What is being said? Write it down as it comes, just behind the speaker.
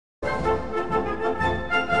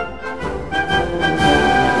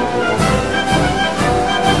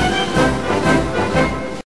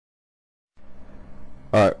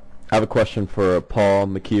I have a question for Paul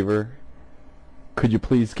McKeever. Could you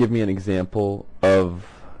please give me an example of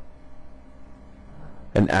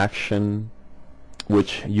an action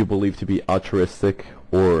which you believe to be altruistic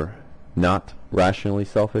or not rationally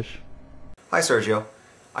selfish? Hi Sergio.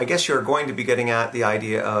 I guess you're going to be getting at the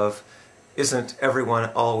idea of, isn't everyone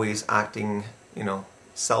always acting,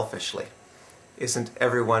 selfishly? Isn't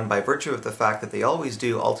everyone, by virtue of the fact that they always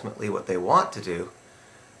do ultimately what they want to do,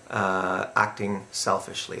 acting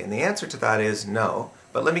selfishly? And the answer to that is no.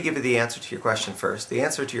 But let me give you the answer to your question first. The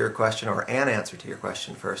answer to your question, or an answer to your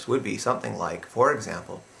question first, would be something like, for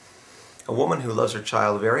example, a woman who loves her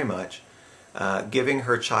child very much, giving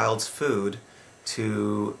her child's food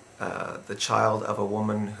to the child of a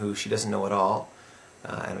woman who she doesn't know at all,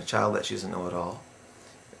 and a child that she doesn't know at all,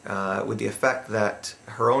 with the effect that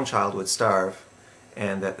her own child would starve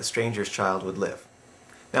and that the stranger's child would live.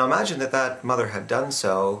 Now imagine that that mother had done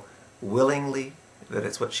so willingly, that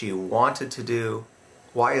it's what she wanted to do.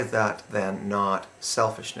 Why is that then not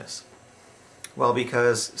selfishness? Well,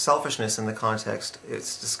 because selfishness in the context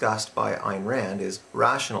it's discussed by Ayn Rand is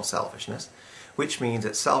rational selfishness, which means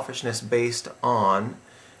it's selfishness based on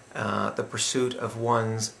the pursuit of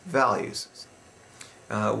one's values.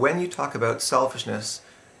 When you talk about selfishness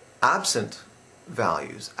absent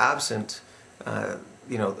values, absent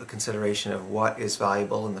the consideration of what is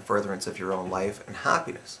valuable in the furtherance of your own life and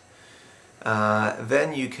happiness,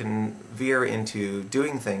 then you can veer into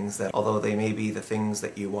doing things that, although they may be the things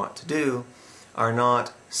that you want to do, are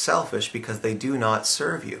not selfish because they do not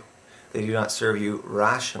serve you. They do not serve you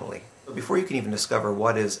rationally. Before you can even discover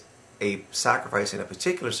what is a sacrifice in a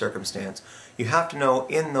particular circumstance, you have to know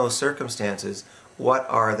in those circumstances what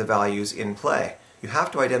are the values in play. You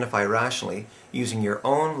have to identify rationally, using your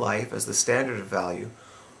own life as the standard of value,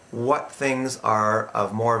 what things are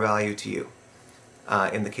of more value to you.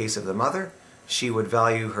 In the case of the mother, she would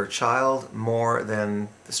value her child more than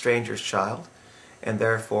the stranger's child, and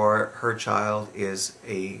therefore her child is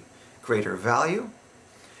a greater value.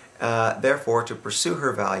 Therefore, to pursue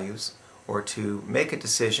her values, or to make a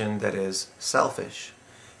decision that is selfish,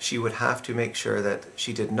 she would have to make sure that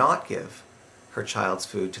she did not give her child's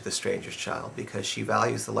food to the stranger's child, because she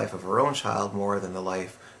values the life of her own child more than the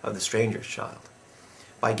life of the stranger's child.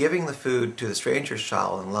 By giving the food to the stranger's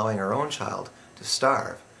child and allowing her own child to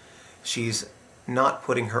starve, she's not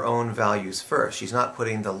putting her own values first. She's not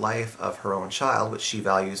putting the life of her own child, which she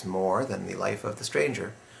values more than the life of the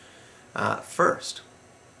stranger, first.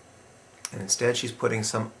 And instead she's putting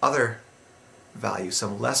some other value,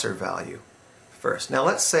 some lesser value, first. Now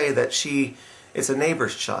let's say that it's a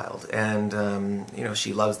neighbor's child, and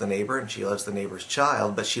she loves the neighbor and she loves the neighbor's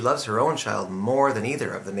child, but she loves her own child more than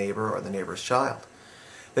either of the neighbor or the neighbor's child.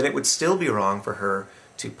 Then it would still be wrong for her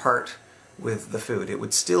to part with the food. It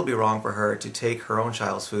would still be wrong for her to take her own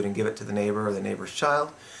child's food and give it to the neighbor or the neighbor's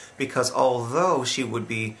child, because although she would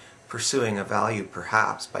be pursuing a value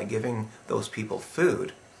perhaps by giving those people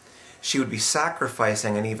food, she would be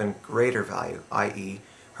sacrificing an even greater value, i.e.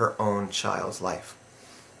 her own child's life.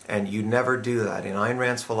 And you never do that. In Ayn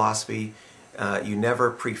Rand's philosophy, you never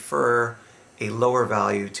prefer a lower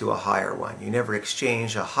value to a higher one. You never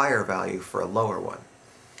exchange a higher value for a lower one.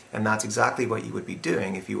 And that's exactly what you would be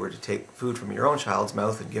doing if you were to take food from your own child's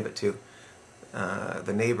mouth and give it to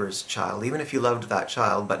the neighbor's child, even if you loved that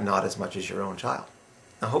child, but not as much as your own child.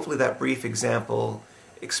 Now hopefully that brief example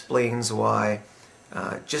explains why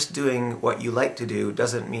just doing what you like to do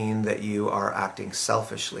doesn't mean that you are acting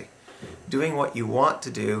selfishly. Doing what you want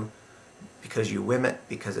to do because you whim it,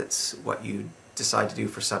 because it's what you decide to do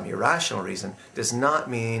for some irrational reason, does not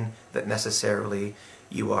mean that necessarily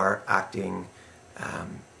you are acting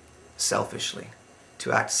selfishly.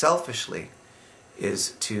 To act selfishly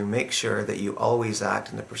is to make sure that you always act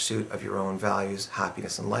in the pursuit of your own values,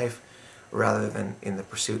 happiness, and life, rather than in the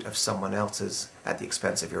pursuit of someone else's at the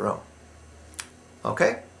expense of your own.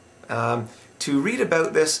 Okay? To read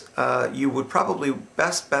about this, you would probably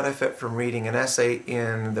best benefit from reading an essay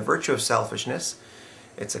in The Virtue of Selfishness.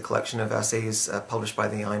 It's a collection of essays published by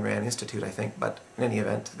the Ayn Rand Institute, I think, but in any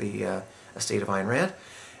event, the estate of Ayn Rand.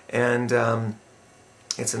 And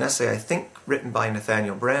it's an essay, I think, written by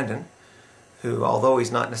Nathaniel Branden, who, although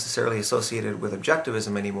he's not necessarily associated with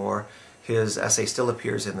objectivism anymore, his essay still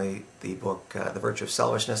appears in the book The Virtue of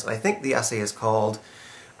Selfishness. And I think the essay is called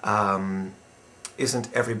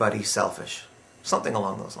Isn't Everybody Selfish? Something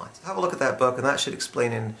along those lines. Have a look at that book, and that should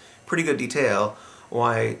explain in pretty good detail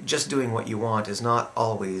why just doing what you want is not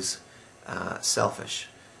always selfish,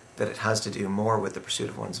 that it has to do more with the pursuit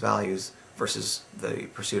of one's values versus the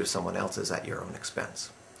pursuit of someone else's at your own expense.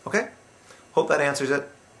 Okay? Hope that answers it.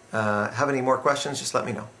 Have any more questions, just let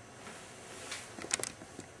me know.